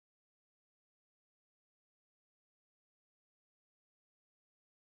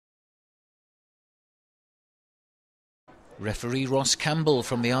Referee Ross Campbell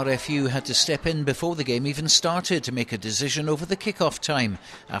from the RFU had to step in before the game even started to make a decision over the kick-off time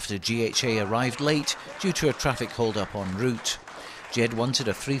after GHA arrived late due to a traffic hold-up en route. JED wanted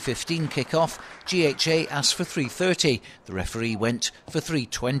a 3:15 kick-off, GHA asked for 3:30, the referee went for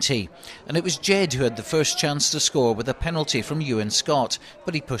 3:20. And it was JED who had the first chance to score with a penalty from Ewan Scott,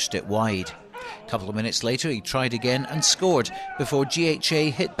 but he pushed it wide. A couple of minutes later he tried again and scored before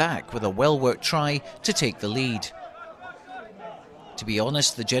GHA hit back with a well-worked try to take the lead. To be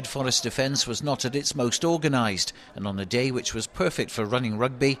honest, the JED-FOREST defence was not at its most organised, and on a day which was perfect for running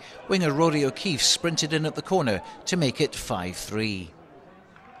rugby, winger Rory O'Keefe sprinted in at the corner to make it 5-3.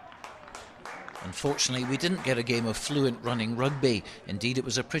 Unfortunately, we didn't get a game of fluent running rugby. Indeed, it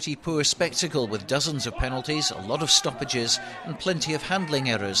was a pretty poor spectacle with dozens of penalties, a lot of stoppages and plenty of handling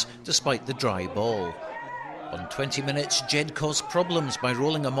errors despite the dry ball. On 20 minutes, JED caused problems by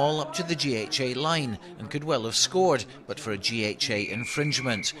rolling a maul up to the GHA line and could well have scored, but for a GHA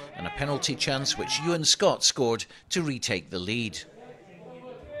infringement and a penalty chance which Ewan Scott scored to retake the lead.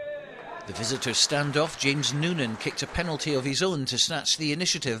 The visitor standoff, James Noonan kicked a penalty of his own to snatch the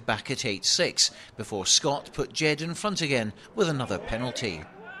initiative back at 8-6, before Scott put JED in front again with another penalty.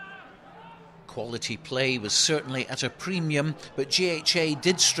 Quality play was certainly at a premium, but GHA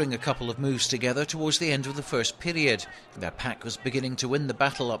did string a couple of moves together towards the end of the first period. Their pack was beginning to win the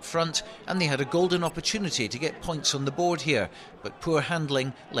battle up front, and they had a golden opportunity to get points on the board here, but poor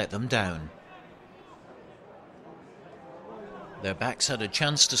handling let them down. Their backs had a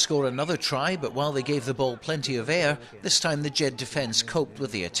chance to score another try, but while they gave the ball plenty of air, this time the JED defence coped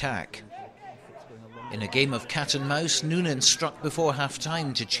with the attack. In a game of cat and mouse, Noonan struck before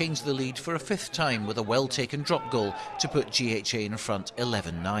half-time to change the lead for a fifth time with a well-taken drop goal to put GHA in front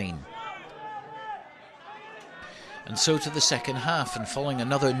 11-9. And so to the second half, and following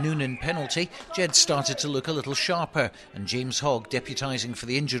another Noonan penalty, JED started to look a little sharper, and James Hogg, deputising for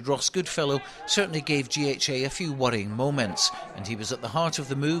the injured Ross Goodfellow, certainly gave GHA a few worrying moments, and he was at the heart of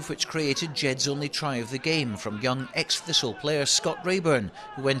the move which created JED's only try of the game from young ex-Thistle player Scott Rayburn,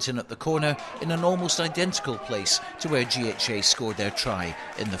 who went in at the corner in an almost identical place to where GHA scored their try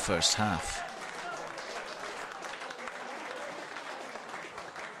in the first half.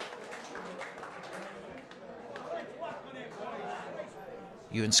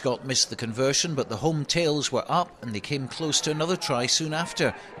 Ewan Scott missed the conversion, but the home tails were up and they came close to another try soon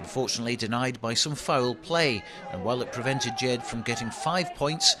after, unfortunately denied by some foul play. And while it prevented JED from getting 5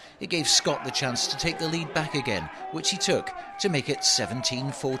 points, it gave Scott the chance to take the lead back again, which he took to make it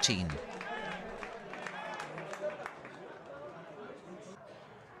 17-14.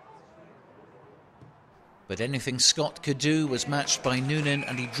 But anything Scott could do was matched by Noonan,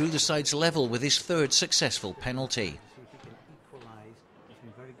 and he drew the sides level with his third successful penalty.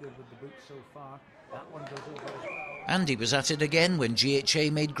 And he was at it again when GHA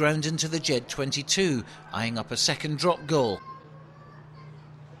made ground into the JED 22, eyeing up a second drop goal.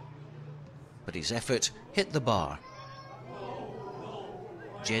 But his effort hit the bar.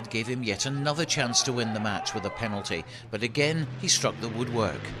 JED gave him yet another chance to win the match with a penalty, but again he struck the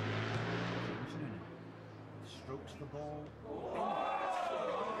woodwork.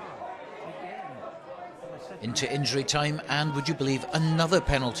 Into injury time, and would you believe, another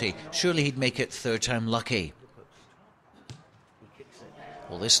penalty. Surely he'd make it third time lucky.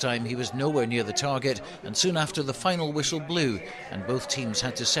 Well, this time he was nowhere near the target, and soon after the final whistle blew, and both teams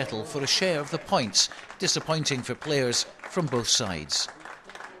had to settle for a share of the points. Disappointing for players from both sides.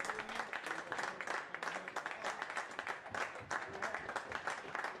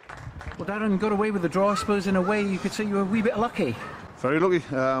 Well, Darren got away with the draw. I suppose in a way you could say you were a wee bit lucky. Very lucky.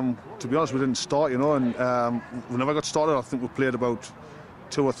 To be honest, we didn't start, and we never got started. I think we played about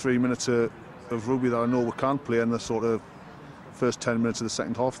 2 or 3 minutes of rugby that I know we can't play in the sort of first 10 minutes of the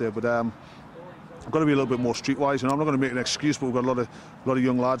second half there. But I've got to be a little bit more streetwise. I'm not going to make an excuse, but we've got a lot of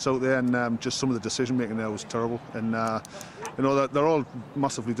young lads out there, and just some of the decision making there was terrible. And they're all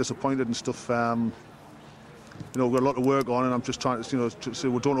massively disappointed and stuff. We've got a lot of work on, and I'm just trying to say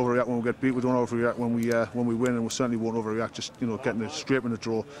we don't overreact when we get beat. We don't overreact when we win, and we certainly won't overreact just getting it straight in the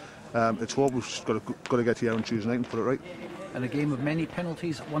draw. It's what we've just got to get here on Tuesday night and put it right. And a game of many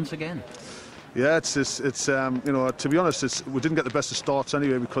penalties once again. Yeah, it's to be honest, we didn't get the best of starts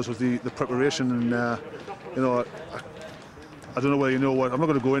anyway because of the preparation, and I don't know whether you know what. I'm not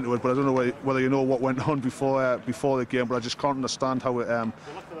going to go into it, but I don't know whether you know what went on before the game. But I just can't understand how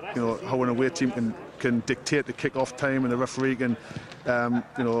how an away team can dictate the kick-off time, and the referee can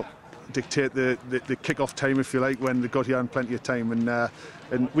dictate the kick-off time, if you like, when they got here and plenty of time. And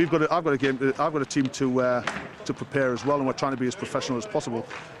I've got a team to prepare as well, and we're trying to be as professional as possible.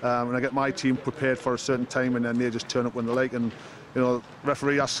 And I get my team prepared for a certain time, and then they just turn up when they like. And you know,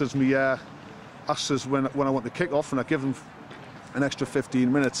 referee asks us when I want the kick-off, and I give them an extra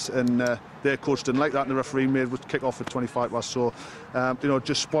 15 minutes, and their coach didn't like that, and the referee made with kick-off at 25 past. So you know, it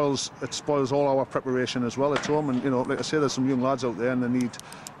spoils all our preparation as well at home. And you know, like I say, there's some young lads out there, and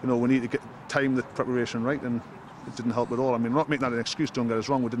we need to time the preparation right, and it didn't help at all. I mean, I'm not making that an excuse, don't get us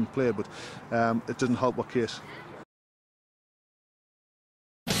wrong, we didn't play, but it didn't help our case.